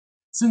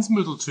Since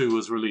Moodle 2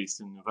 was released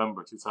in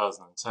November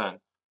 2010,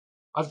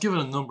 I've given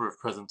a number of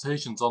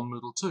presentations on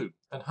Moodle 2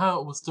 and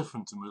how it was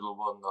different to Moodle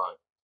 1.9.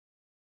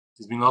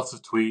 There's been lots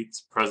of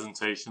tweets,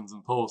 presentations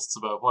and posts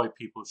about why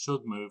people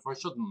should move or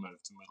shouldn't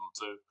move to Moodle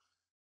 2,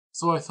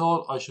 so I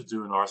thought I should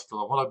do an article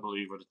on what I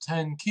believe are the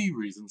 10 key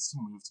reasons to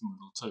move to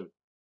Moodle 2.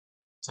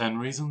 10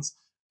 reasons,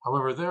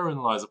 however therein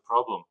lies a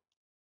problem.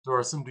 There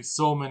are simply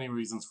so many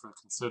reasons for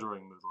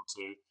considering Moodle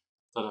 2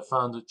 that I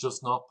found it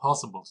just not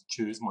possible to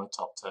choose my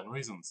top 10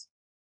 reasons.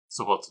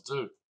 So what to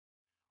do?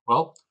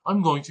 Well,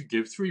 I'm going to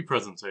give 3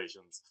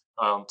 presentations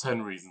on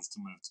 10 reasons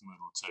to move to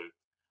Moodle 2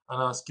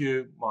 and ask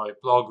you, my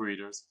blog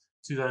readers,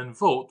 to then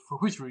vote for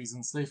which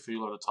reasons they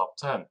feel are the top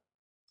 10.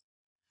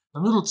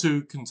 Now, Moodle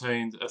 2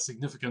 contained a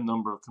significant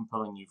number of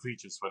compelling new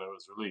features when it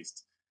was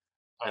released,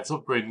 and its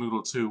upgrade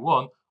Moodle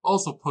 2.1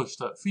 also pushed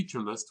that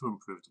feature list to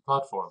improve the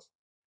platform.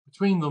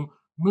 Between them,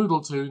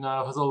 Moodle 2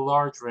 now has a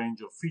large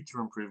range of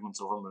feature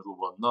improvements over Moodle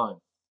 1.9. Now,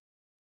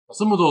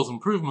 some of those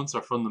improvements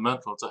are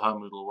fundamental to how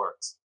Moodle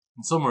works,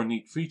 and some are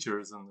neat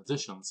features and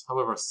additions.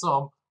 However,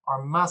 some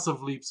are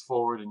massive leaps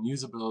forward in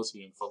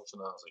usability and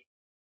functionality.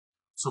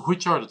 So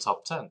which are the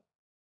top 10?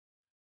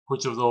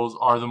 Which of those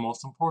are the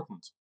most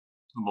important,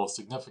 the most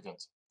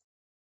significant?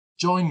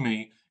 Join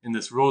me in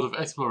this road of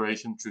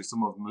exploration through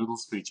some of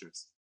Moodle's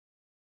features.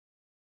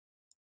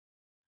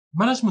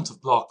 Management of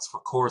blocks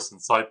for course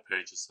and site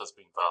pages has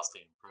been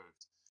vastly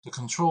improved. The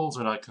controls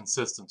are now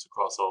consistent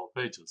across all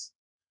pages.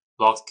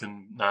 Blocks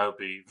can now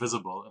be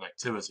visible in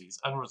activities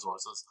and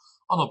resources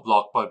on a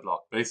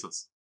block-by-block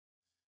basis.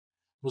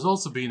 There's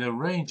also been a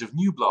range of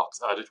new blocks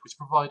added which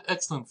provide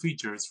excellent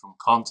features from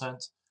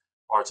content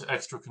or to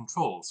extra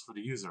controls for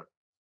the user.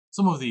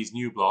 Some of these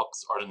new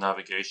blocks are the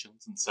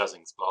navigations and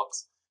settings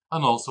blocks,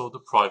 and also the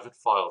private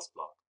files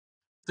block.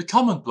 The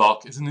comment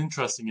block is an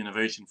interesting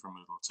innovation for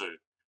Moodle 2.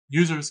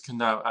 Users can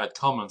now add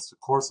comments to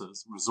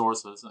courses,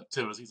 resources,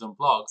 activities and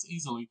blogs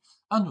easily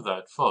and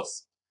without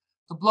fuss.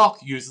 The block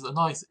uses a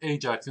nice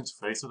Ajax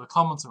interface so the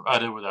comments are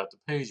added without the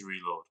page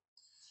reload.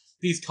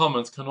 These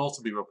comments can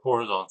also be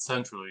reported on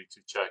centrally to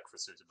check for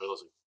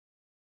suitability.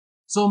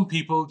 Some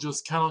people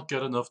just cannot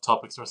get enough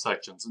topics or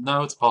sections, and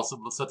now it's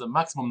possible to set the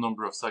maximum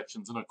number of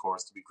sections in a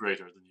course to be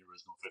greater than the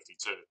original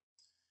 52.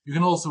 You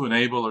can also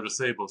enable or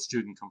disable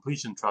student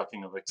completion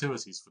tracking of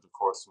activities for the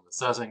course from the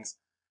settings,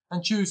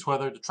 and choose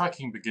whether the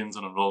tracking begins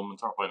on enrollment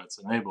or when it's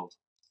enabled.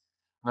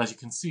 And as you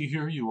can see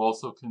here, you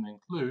also can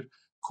include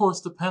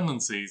course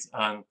dependencies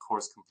and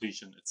course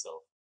completion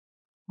itself.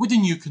 With the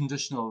new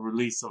conditional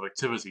release of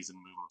activities in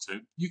Moodle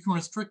 2, you can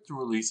restrict the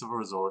release of a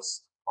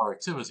resource or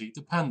activity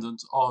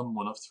dependent on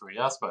one of 3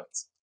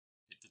 aspects: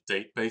 the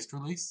date-based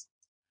release,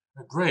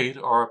 a grade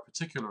or a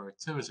particular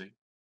activity,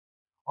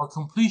 or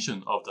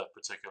completion of that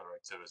particular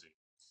activity.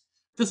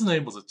 This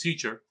enables a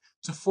teacher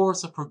to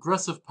force a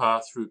progressive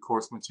path through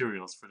course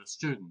materials for the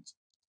student.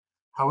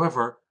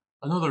 However,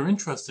 another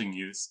interesting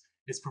use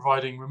is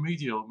providing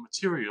remedial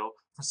material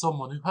for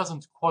someone who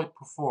hasn't quite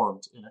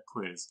performed in a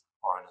quiz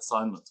or an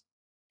assignment.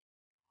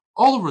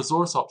 All the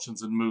resource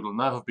options in Moodle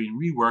now have been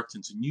reworked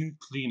into new,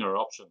 cleaner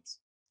options.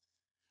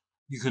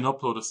 You can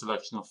upload a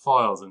selection of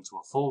files into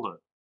a folder.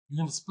 You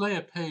can display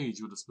a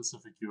page with a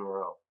specific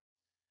URL.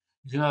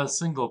 You can add a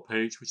single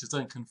page which is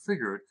then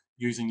configured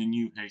using the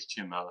new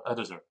HTML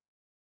editor.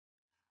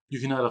 You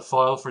can add a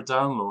file for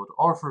download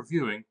or for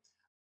viewing.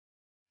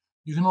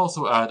 You can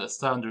also add a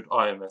standard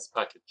IMS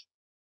package.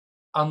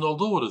 And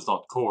although it is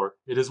not core,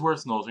 it is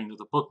worth noting that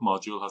the book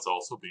module has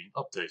also been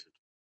updated.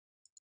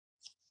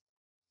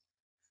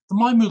 The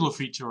My Moodle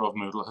feature of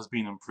Moodle has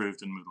been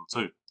improved in Moodle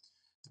 2.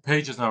 The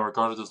page is now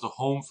regarded as the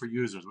home for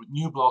users with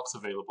new blocks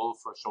available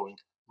for showing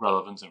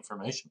relevant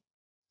information.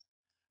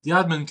 The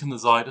admin can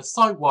decide a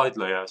site-wide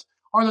layout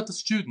or let the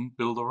student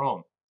build their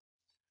own.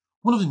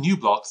 One of the new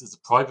blocks is the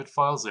private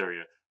files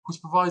area, which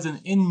provides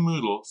an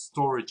in-Moodle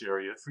storage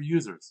area for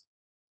users.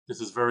 This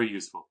is very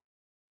useful.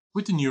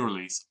 With the new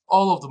release,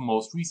 all of the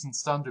most recent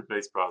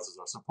standard-based browsers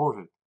are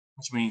supported,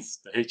 which means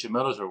the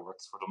HTML editor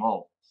works for them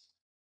all.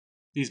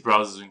 These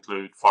browsers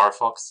include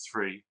Firefox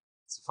 3,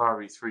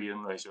 Safari 3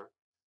 and later,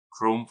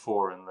 Chrome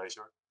 4 and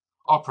later,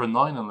 Opera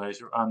 9 and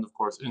later, and of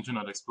course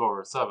Internet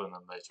Explorer 7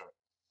 and later.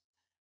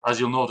 As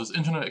you'll notice,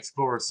 Internet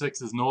Explorer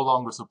 6 is no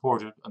longer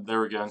supported, and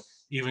there again,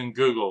 even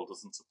Google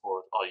doesn't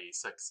support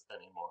IE6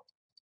 anymore.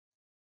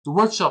 The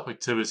workshop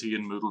activity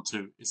in Moodle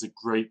 2 is a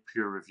great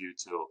peer review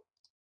tool.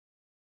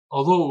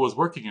 Although it was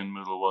working in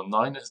Moodle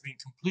 1.9, it has been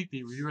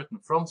completely rewritten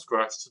from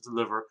scratch to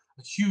deliver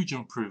a huge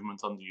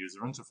improvement on the user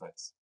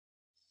interface.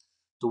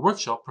 The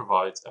workshop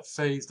provides a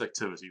phased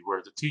activity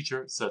where the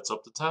teacher sets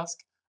up the task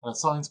and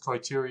assigns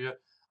criteria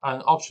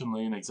and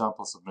optionally an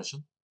example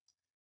submission.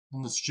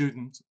 Then the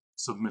student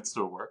submits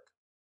their work.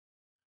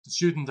 The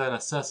student then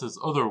assesses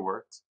other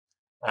work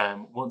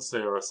once they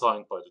are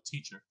assigned by the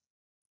teacher.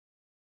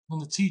 Then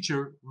the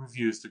teacher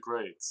reviews the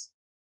grades.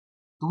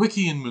 The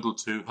wiki in Moodle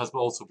 2 has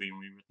also been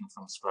rewritten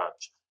from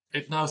scratch.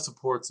 It now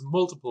supports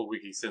multiple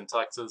wiki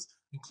syntaxes,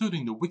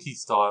 including the wiki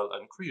style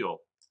and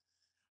Creole.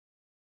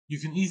 You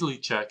can easily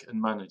check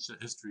and manage the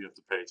history of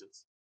the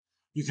pages.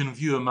 You can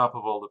view a map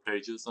of all the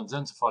pages and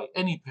identify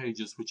any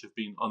pages which have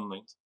been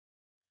unlinked,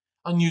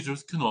 and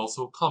users can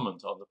also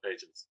comment on the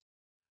pages.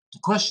 The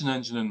question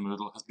engine in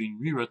Moodle has been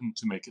rewritten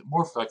to make it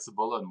more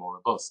flexible and more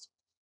robust.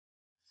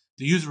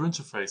 The user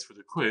interface for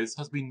the quiz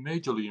has been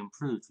majorly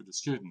improved for the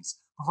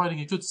students, providing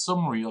a good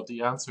summary of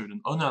the answered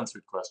and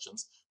unanswered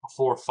questions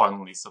before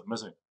finally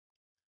submitting.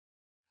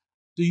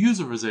 The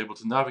user is able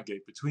to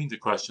navigate between the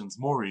questions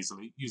more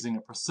easily using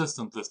a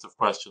persistent list of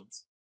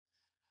questions,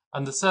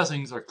 and the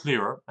settings are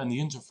clearer and the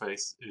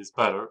interface is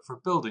better for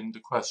building the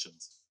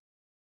questions.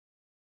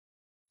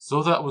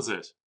 So that was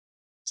it.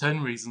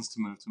 10 reasons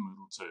to move to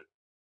Moodle 2.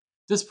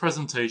 This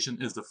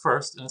presentation is the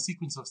first in a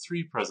sequence of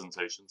 3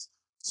 presentations,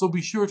 so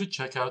be sure to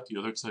check out the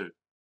other 2.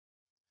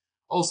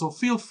 Also,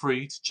 feel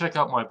free to check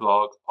out my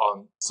blog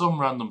on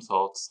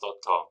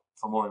somerandomthoughts.com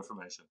for more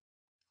information,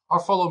 or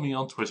follow me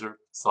on Twitter,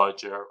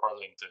 SideShare, or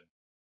LinkedIn.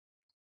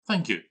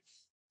 Thank you.